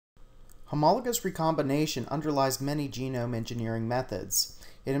Homologous recombination underlies many genome engineering methods.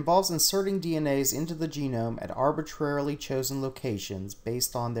 It involves inserting DNAs into the genome at arbitrarily chosen locations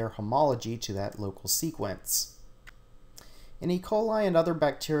based on their homology to that local sequence. In E. coli and other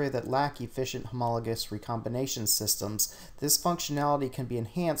bacteria that lack efficient homologous recombination systems, this functionality can be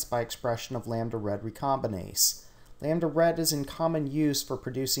enhanced by expression of lambda-red recombinase. Lambda-red is in common use for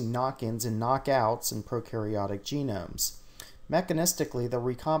producing knock-ins and knockouts in prokaryotic genomes. Mechanistically, the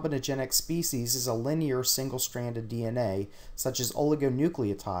recombinogenic species is a linear single-stranded DNA, such as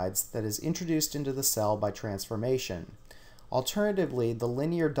oligonucleotides, that is introduced into the cell by transformation. Alternatively, the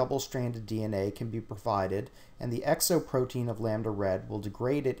linear double-stranded DNA can be provided, and the exoprotein of lambda-red will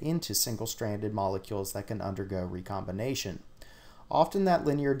degrade it into single-stranded molecules that can undergo recombination. Often that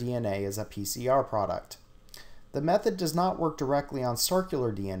linear DNA is a PCR product. The method does not work directly on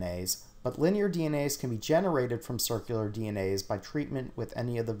circular DNAs, but linear DNAs can be generated from circular DNAs by treatment with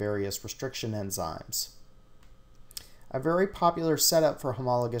any of the various restriction enzymes. A very popular setup for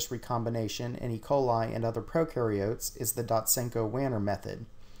homologous recombination in E. coli and other prokaryotes is the Dotsenko-Wanner method.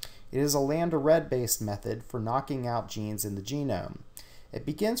 It is a lambda-red based method for knocking out genes in the genome. It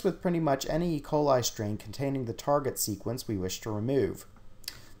begins with pretty much any E. coli strain containing the target sequence we wish to remove.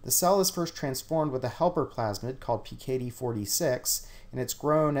 The cell is first transformed with a helper plasmid called PKD46, and it's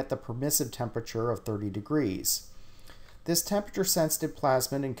grown at the permissive temperature of 30 degrees. This temperature-sensitive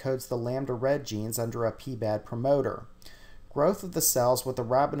plasmid encodes the lambda-red genes under a PBAD promoter. Growth of the cells with the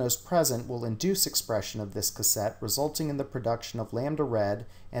rhabinose present will induce expression of this cassette, resulting in the production of lambda-red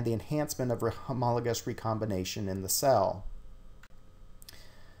and the enhancement of homologous recombination in the cell.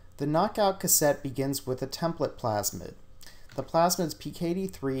 The knockout cassette begins with a template plasmid. The plasmids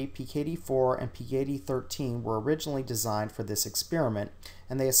PKD3, PKD4, and PKD13 were originally designed for this experiment,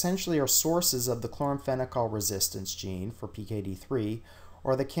 and they essentially are sources of the chloramphenicol resistance gene for PKD3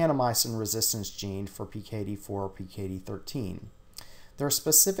 or the kanamycin resistance gene for PKD4 or PKD13. There are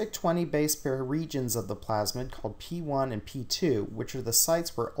specific 20 base pair regions of the plasmid called P1 and P2, which are the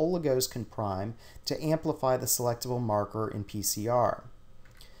sites where oligos can prime to amplify the selectable marker in PCR.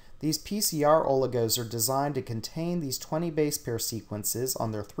 These PCR oligos are designed to contain these 20 base pair sequences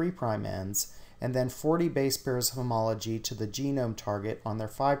on their 3' ends and then 40 base pairs of homology to the genome target on their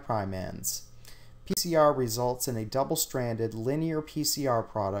 5' ends. PCR results in a double-stranded linear PCR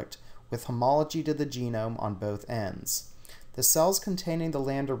product with homology to the genome on both ends. The cells containing the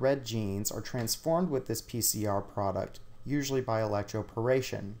lambda-red genes are transformed with this PCR product, usually by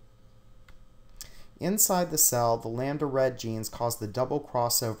electroporation. Inside the cell, the lambda-red genes cause the double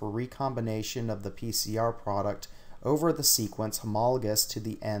crossover recombination of the PCR product over the sequence homologous to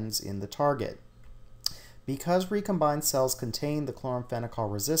the ends in the target. Because recombined cells contain the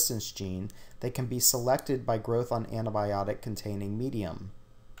chloramphenicol resistance gene, they can be selected by growth on antibiotic-containing medium.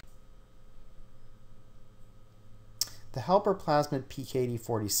 The helper plasmid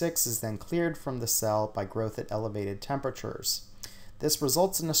PKD46 is then cleared from the cell by growth at elevated temperatures. This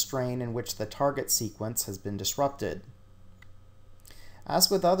results in a strain in which the target sequence has been disrupted.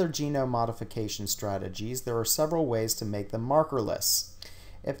 As with other genome modification strategies, there are several ways to make them markerless.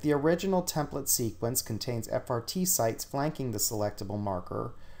 If the original template sequence contains FRT sites flanking the selectable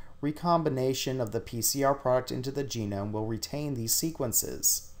marker, recombination of the PCR product into the genome will retain these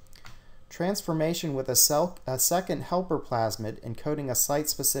sequences. Transformation with a second helper plasmid encoding a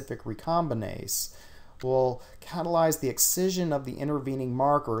site-specific recombinase will catalyze the excision of the intervening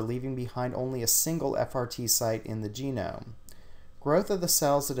marker, leaving behind only a single FRT site in the genome. Growth of the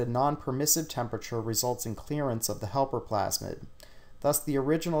cells at a non-permissive temperature results in clearance of the helper plasmid. Thus, the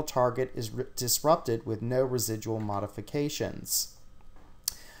original target is disrupted with no residual modifications.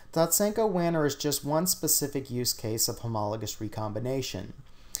 Dotsenko-Wanner is just one specific use case of homologous recombination.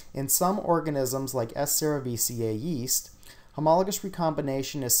 In some organisms like S. cerevisiae yeast, homologous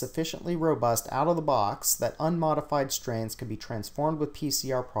recombination is sufficiently robust out of the box that unmodified strains can be transformed with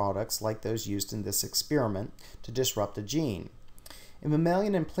PCR products like those used in this experiment to disrupt a gene. In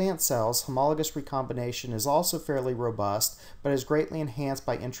mammalian and plant cells, homologous recombination is also fairly robust, but is greatly enhanced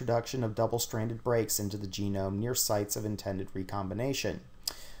by introduction of double-stranded breaks into the genome near sites of intended recombination.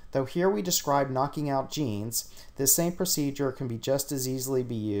 Though here we describe knocking out genes, this same procedure can be just as easily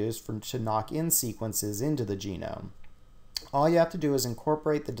be used to knock in sequences into the genome. All you have to do is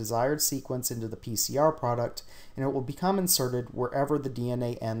incorporate the desired sequence into the PCR product, and it will become inserted wherever the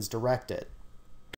DNA ends direct it.